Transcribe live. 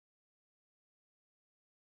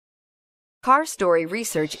Car Story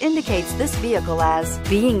research indicates this vehicle as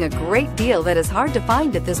being a great deal that is hard to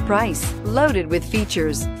find at this price. Loaded with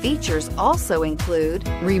features. Features also include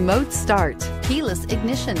remote start, keyless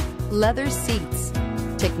ignition, leather seats,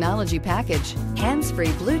 technology package, hands-free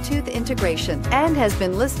Bluetooth integration, and has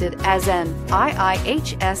been listed as an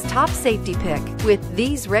IIHS top safety pick with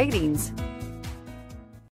these ratings.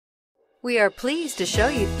 We are pleased to show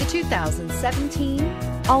you the 2017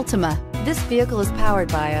 Altima. This vehicle is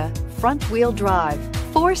powered by a front-wheel drive,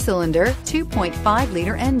 4-cylinder,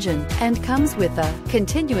 2.5-liter engine, and comes with a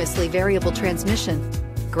continuously variable transmission.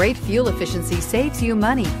 Great fuel efficiency saves you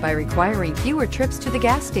money by requiring fewer trips to the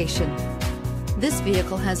gas station. This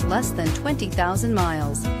vehicle has less than 20,000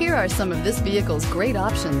 miles. Here are some of this vehicle's great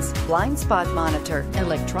options: blind spot monitor,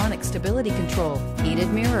 electronic stability control, heated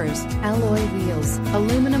mirrors, alloy wheels,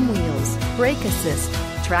 aluminum wheels, brake assist,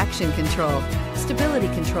 traction control, stability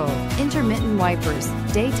control, intermittent wipers,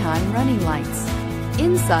 daytime running lights.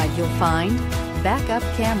 Inside you'll find backup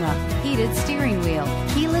camera, heated steering wheel,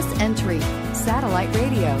 keyless entry, satellite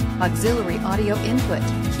radio, auxiliary audio input,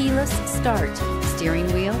 keyless start,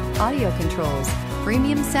 steering wheel audio controls,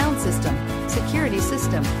 premium sound system, security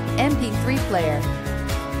system, MP3 player.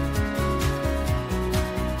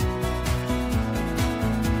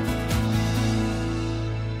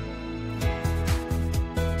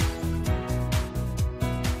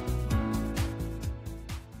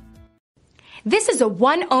 This is a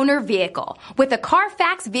one-owner vehicle with a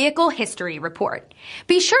Carfax Vehicle History Report.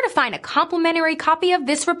 Be sure to find a complimentary copy of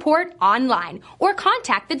this report online or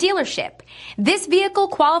contact the dealership. This vehicle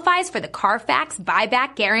qualifies for the Carfax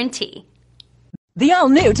Buyback Guarantee. The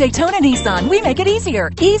all-new Daytona Nissan. We make it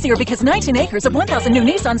easier. Easier because 19 acres of 1,000 new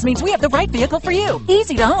Nissans means we have the right vehicle for you.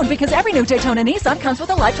 Easy to own because every new Daytona Nissan comes with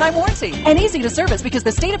a lifetime warranty. And easy to service because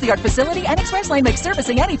the state-of-the-art facility and express lane makes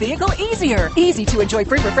servicing any vehicle easier. Easy to enjoy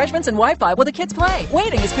free refreshments and Wi-Fi while the kids play.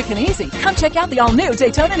 Waiting is quick and easy. Come check out the all-new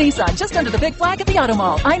Daytona Nissan just under the big flag at the Auto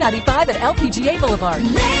Mall, I-95 at LPGA Boulevard.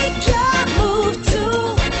 Make your move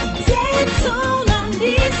to Daytona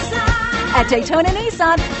Nissan. At Daytona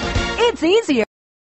Nissan, it's easier.